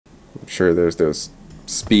I'm sure there's those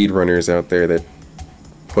speedrunners out there that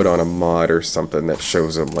put on a mod or something that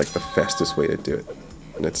shows them like the fastest way to do it.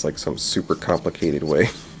 And it's like some super complicated way.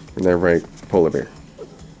 And they're right, polar bear.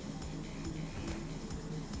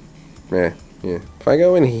 Yeah. If I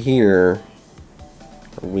go in here,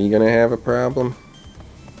 are we gonna have a problem?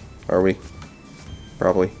 Are we?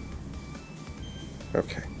 Probably.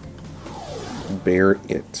 Okay. Bear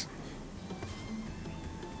it.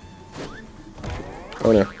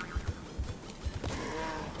 Oh no.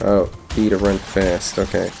 Oh, E to run fast.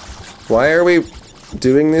 Okay. Why are we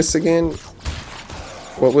doing this again?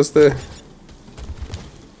 What was the...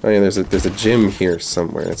 Oh yeah, there's a gym here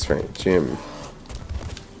somewhere. That's right, gym.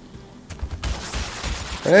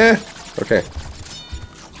 Okay.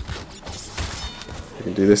 We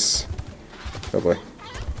can do this. Oh boy.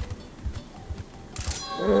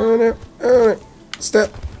 Oh no. Oh no.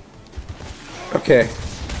 Step. Okay.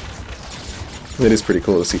 It is pretty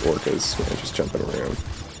cool to see orcas just jumping around.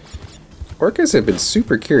 Orcas have been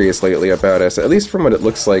super curious lately about us, at least from what it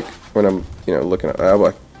looks like when I'm, looking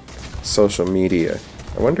at social media.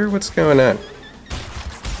 I wonder what's going on.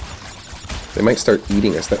 They might start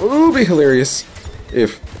eating us. That would be hilarious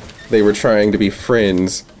if they were trying to be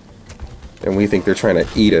friends and we think they're trying to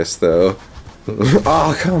eat us, though.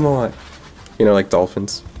 Oh, come on. Like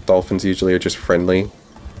dolphins. Dolphins usually are just friendly.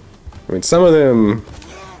 I mean, some of them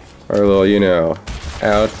are a little,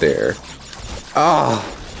 out there. Ah!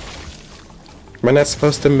 Am I not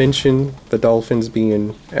supposed to mention the dolphins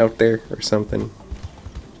being out there or something?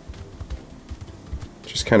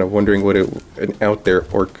 Just kind of wondering what an out there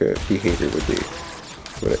orca behavior would be.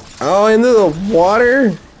 Oh, into the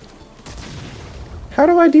water? How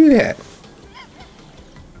do I do that?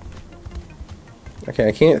 Okay,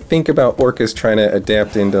 I can't think about orcas trying to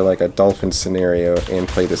adapt into like a dolphin scenario and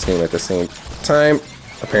play this game at the same time,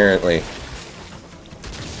 apparently.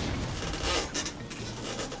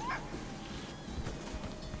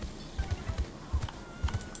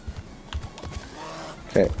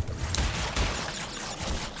 Okay.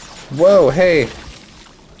 Whoa, hey!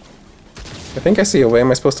 I think I see a way.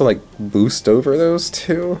 Am I supposed to like boost over those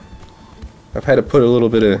two? I've had to put a little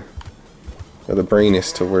bit of the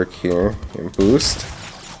brainness to work here. And boost.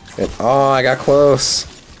 And oh, I got close.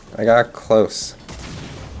 I got close.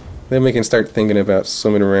 Then we can start thinking about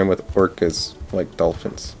swimming around with orcas like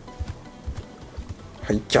dolphins.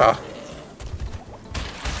 Hi-ya!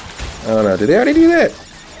 I don't know, did they already do that?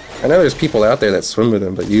 I know there's people out there that swim with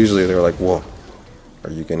them, but usually they're like, whoa,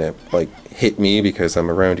 are you gonna like hit me because I'm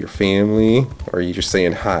around your family? Or are you just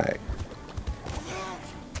saying hi?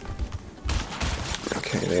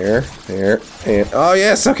 Okay, there, and oh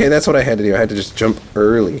yes, okay, that's what I had to do. I had to just jump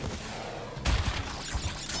early.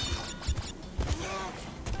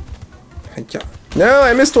 No,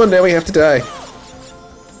 I missed one. Now we have to die.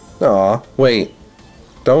 Aw, wait.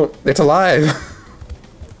 Don't. It's alive.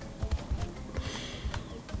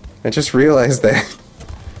 I just realized that.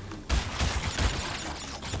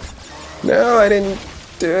 No, I didn't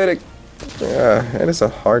do it. That is a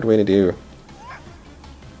hard way to do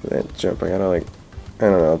that jump. I gotta like, I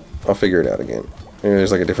don't know. I'll figure it out again. Maybe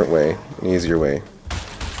there's like a different way, an easier way.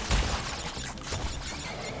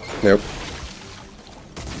 Nope.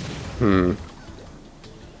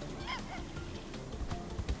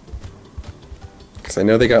 Because I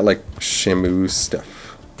know they got like Shamu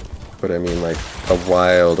stuff, but I mean like a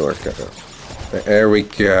wild orca. There we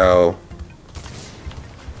go.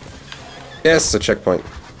 Yes, a checkpoint.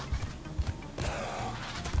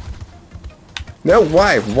 No,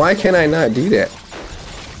 why? Why can I not do that?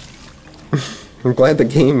 I'm glad the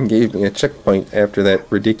game gave me a checkpoint after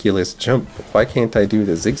that ridiculous jump. Why can't I do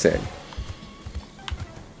the zigzag?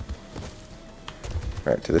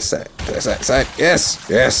 Alright, to this side. To this side. Yes!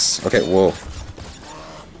 Yes! Okay, whoa.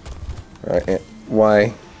 Alright,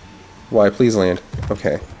 why? Why? Please land.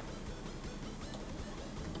 Okay.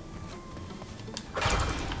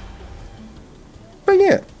 But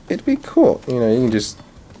yeah, it'd be cool. You know, you can just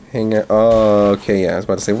hang out. Oh, okay, yeah, I was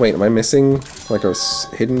about to say, wait, am I missing like a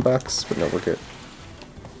hidden box? But no, we're good.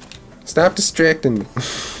 Stop distracting me.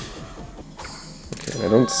 Okay, I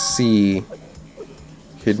don't see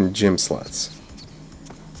hidden gym slots.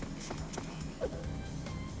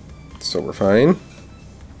 So we're fine.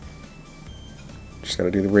 Just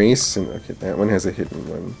gotta do the race, and okay, that one has a hidden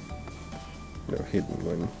one. No hidden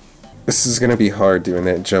one. This is gonna be hard doing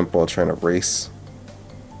that jump while trying to race.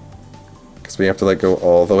 Because we have to like go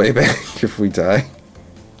all the way back if we die.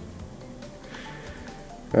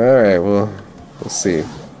 Alright, well, we'll see.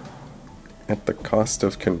 At the cost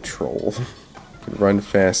of control. You can run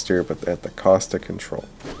faster, but at the cost of control.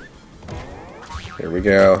 There we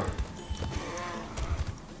go.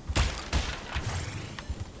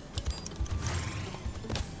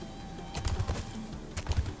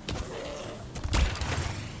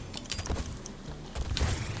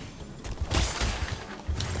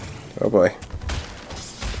 boy.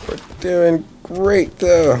 We're doing great,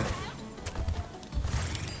 though.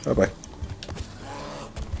 Oh boy.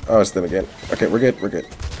 Oh, it's them again. Okay, we're good, we're good.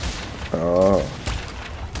 Oh.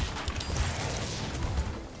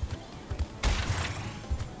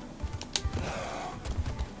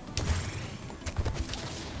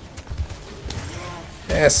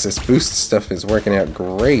 Yes, this boost stuff is working out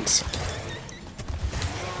great.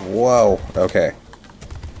 Whoa, okay.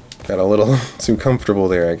 Got a little too comfortable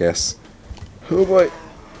there, I guess. Oh boy.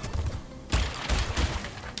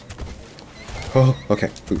 Oh,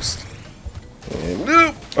 okay, boost. And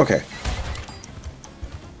no! Okay.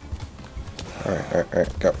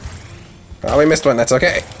 Alright, go. Oh, we missed one, that's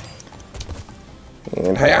okay.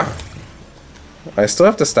 And hiya! I still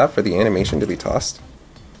have to stop for the animation to be tossed.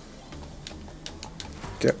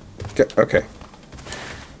 Get, okay.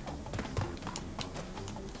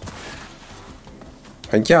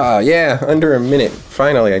 Yeah, under a minute.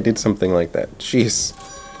 Finally, I did something like that. Jeez.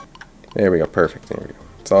 There we go, perfect, there we go.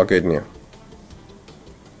 It's all good now.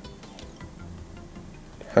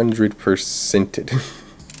 100%ed.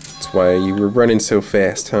 That's why you were running so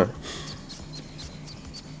fast, huh?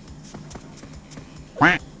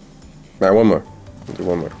 Alright, one more. We'll do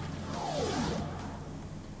one more.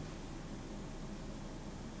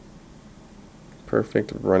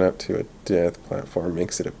 Perfect run up to a death platform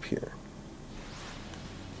makes it appear.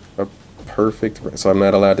 A perfect run. So I'm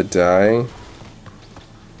not allowed to die?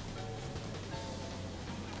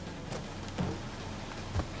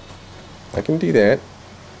 I can do that.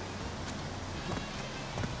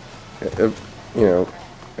 You know,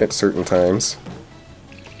 at certain times.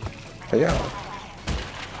 But yeah.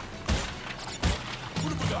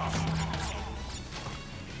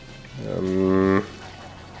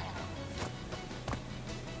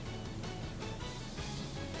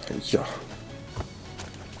 Yeah.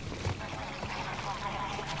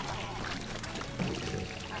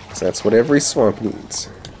 So that's what every swamp needs.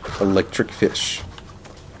 Electric fish.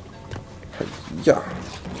 Yeah.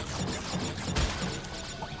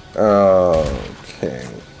 Okay.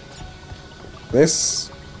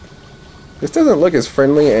 This doesn't look as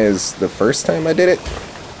friendly as the first time I did it.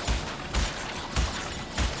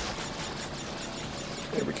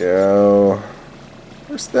 There we go.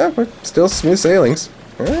 First step, still smooth sailings.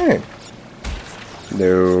 Alright.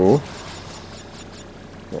 No.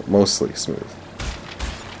 Well, mostly smooth.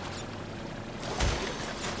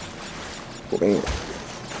 Bam.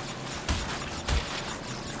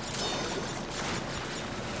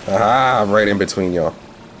 Aha! Right in between y'all.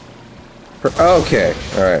 Okay.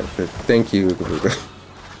 Alright. Thank you.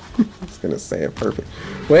 I was gonna say it perfect.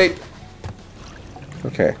 Wait!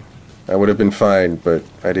 Okay. I would have been fine, but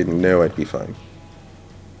I didn't know I'd be fine.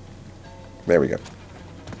 There we go.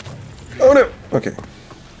 Oh no! Okay.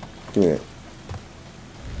 Give me that.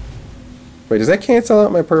 Wait, does that cancel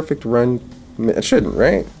out my perfect run? It shouldn't,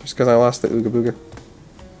 right? Just because I lost the Ooga Booga?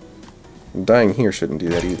 Dying here shouldn't do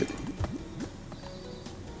that either.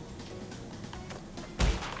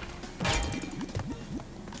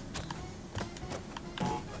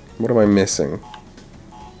 What am I missing?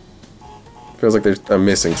 Feels like I'm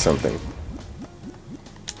missing something.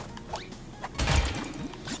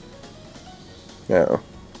 No.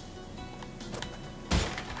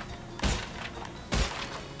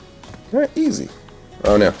 Alright, easy.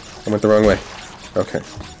 Oh no, I went the wrong way. Okay.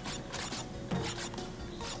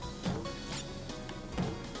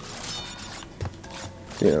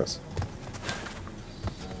 Yes.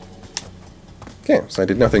 Okay, so I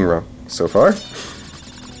did nothing wrong so far.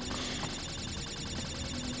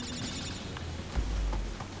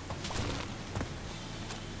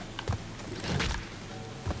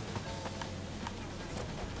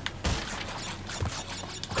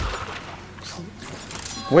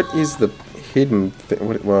 What is the hidden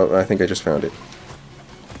thing? Well, I think I just found it.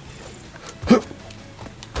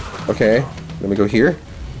 Okay, let me go here.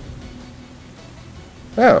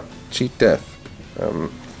 Oh, cheat death.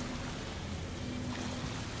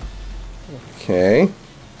 Okay.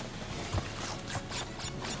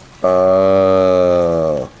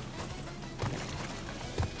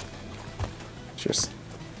 Just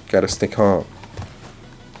gotta stay calm.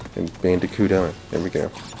 And bandicoot on. There we go.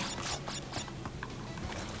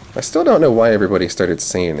 I still don't know why everybody started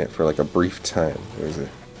saying it for like a brief time.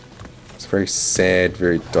 It's very sad,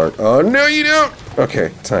 very dark. Oh, no, you don't!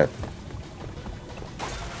 Okay, time.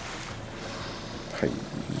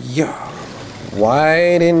 Yeah.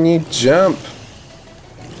 Why didn't you jump?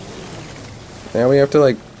 Now we have to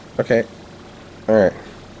like... Okay. Alright.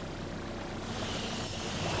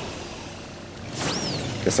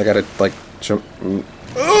 Guess I gotta like jump...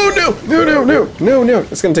 Oh, no! No, no, no! No, no!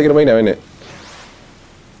 It's gonna take it away now, isn't it?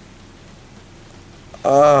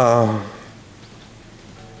 Oh.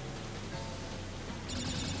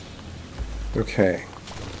 Okay.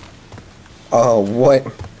 Oh, what?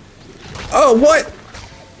 Oh, what?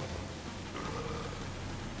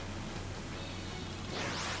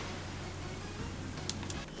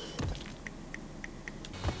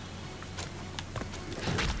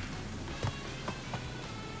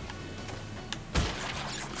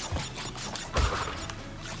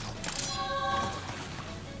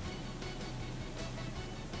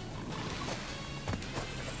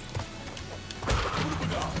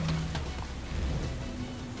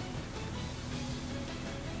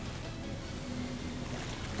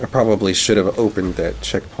 I probably should have opened that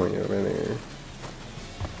checkpoint over there.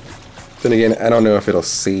 Then again, I don't know if it'll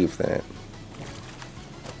save that.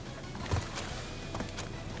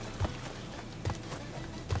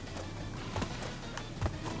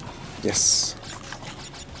 Yes.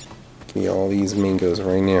 Give me all these mangoes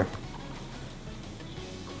right now.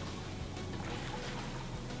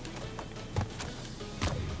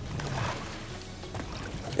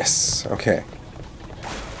 Yes, okay.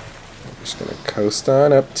 Just gonna coast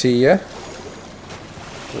on up to you.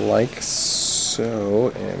 Like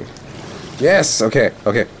so, and... Yes! Okay,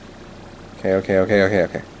 okay.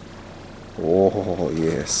 Okay. Oh,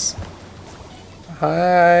 yes.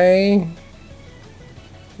 Hi!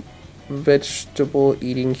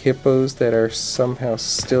 Vegetable-eating hippos that are somehow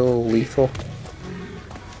still lethal.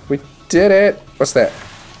 We did it! What's that?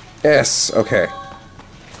 Yes, okay.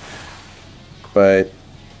 But...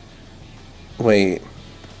 Wait.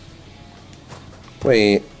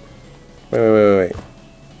 Wait.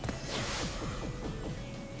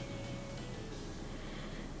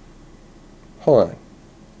 Hold on.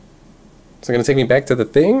 Is it gonna take me back to the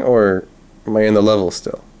thing, or am I in the level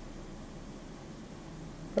still?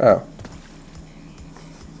 Oh.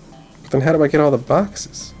 But then how do I get all the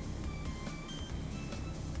boxes?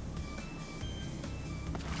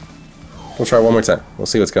 We'll try one more time. We'll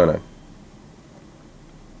see what's going on.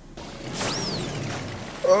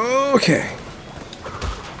 Okay.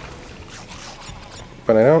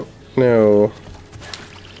 But I don't know.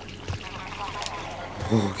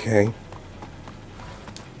 Okay.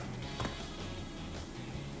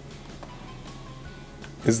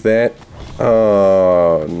 Is that...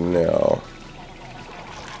 Oh, no.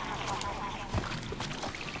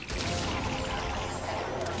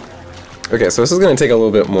 Okay, so this is going to take a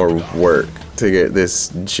little bit more work to get this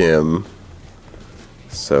gem.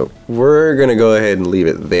 So we're going to go ahead and leave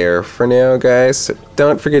it there for now, guys. So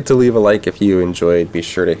don't forget to leave a like if you enjoyed. Be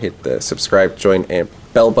sure to hit the subscribe, join, and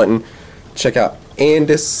bell button. Check out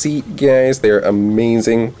Seat, guys. They're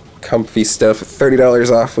amazing, comfy stuff.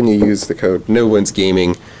 $30 off when you use the code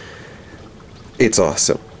KnowOnesgaming. It's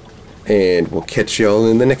awesome. And we'll catch y'all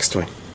in the next one.